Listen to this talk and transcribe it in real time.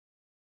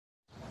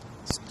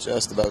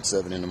just about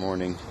 7 in the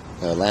morning.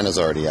 Lana's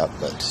already up,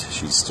 but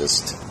she's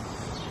just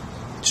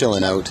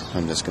chilling out.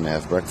 I'm just going to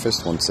have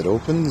breakfast once it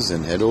opens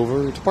and head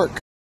over to park.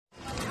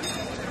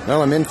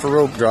 Well, I'm in for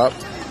rope drop.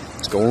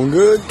 It's going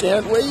good,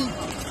 can't wait.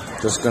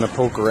 Just going to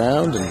poke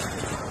around and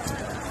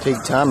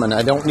take time, and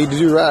I don't need to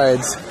do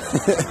rides.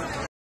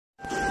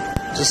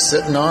 Just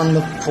sitting on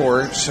the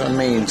porch on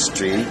Main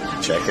Street,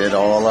 checking it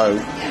all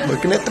out,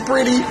 looking at the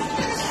pretty.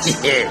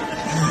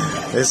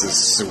 Yeah, this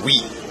is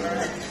sweet.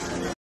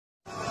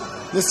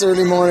 This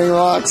early morning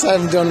rocks. I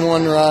haven't done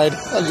one ride.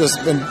 I've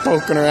just been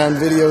poking around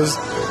videos.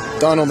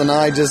 Donald and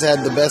I just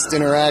had the best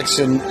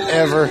interaction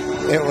ever.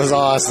 It was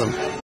awesome.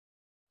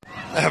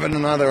 Having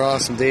another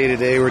awesome day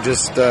today. We're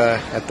just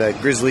at that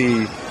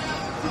Grizzly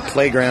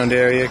playground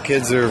area.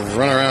 Kids are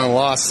running around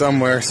lost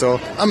somewhere, so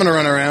I'm going to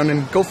run around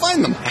and go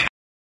find them.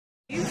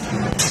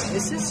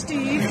 This is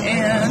Steve,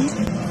 and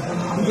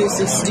this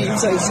is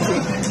Steve's ice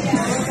cream.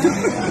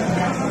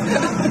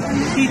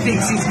 He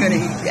thinks he's going to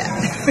eat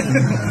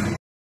that.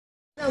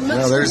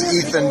 Well, there's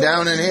Ethan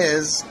down in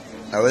his.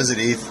 How is it,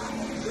 Eth?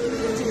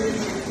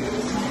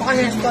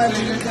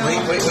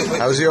 Wait.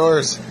 How's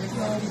yours?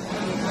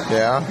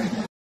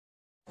 Yeah?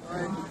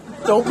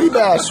 Don't be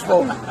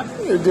bashful.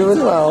 You're doing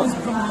well.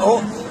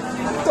 Oh,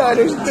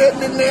 Tyler's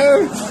getting in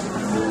there.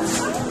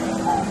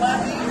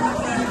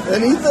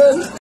 And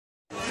Ethan.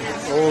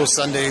 Oh,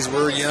 Sundays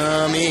were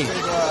yummy.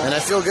 And I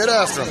feel good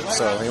after them,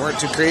 so they weren't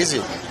too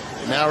crazy.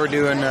 Now we're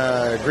doing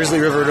Grizzly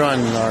River Run,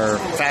 our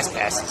fast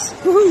passes.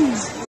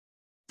 Woohoo!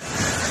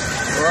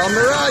 We're on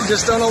the ride,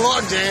 just on a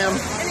log jam.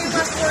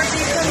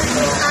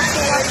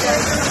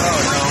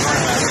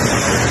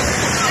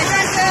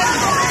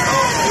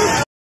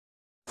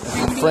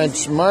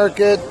 French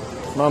market.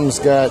 Mom's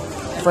got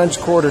French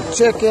quarter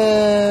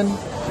chicken.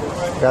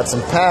 Got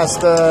some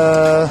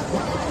pasta.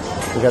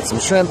 We got some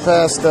shrimp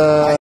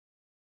pasta.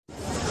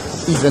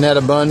 Ethan had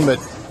a bun, but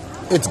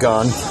it's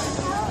gone.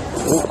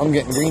 Oh, I'm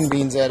getting green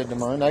beans added to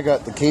mine. I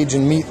got the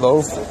Cajun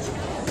meatloaf.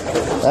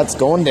 That's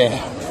going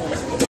down.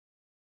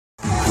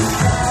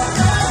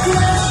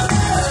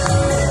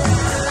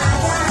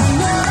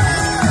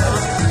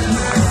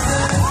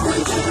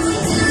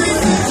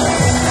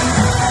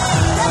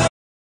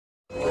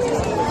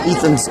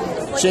 Ethan's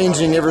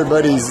changing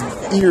everybody's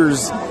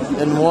ears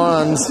and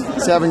wands.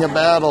 He's having a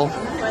battle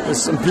with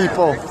some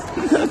people.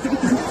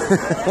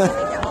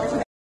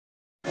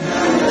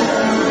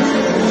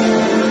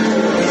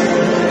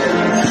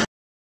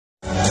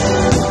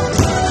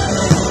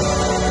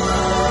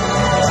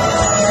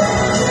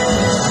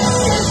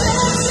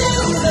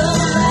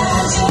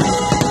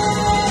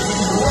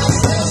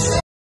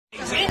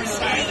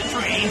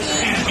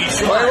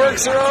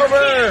 Fireworks are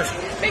over!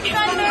 Big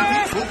Thunder!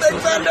 Big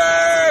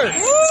Thunder!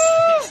 Woo!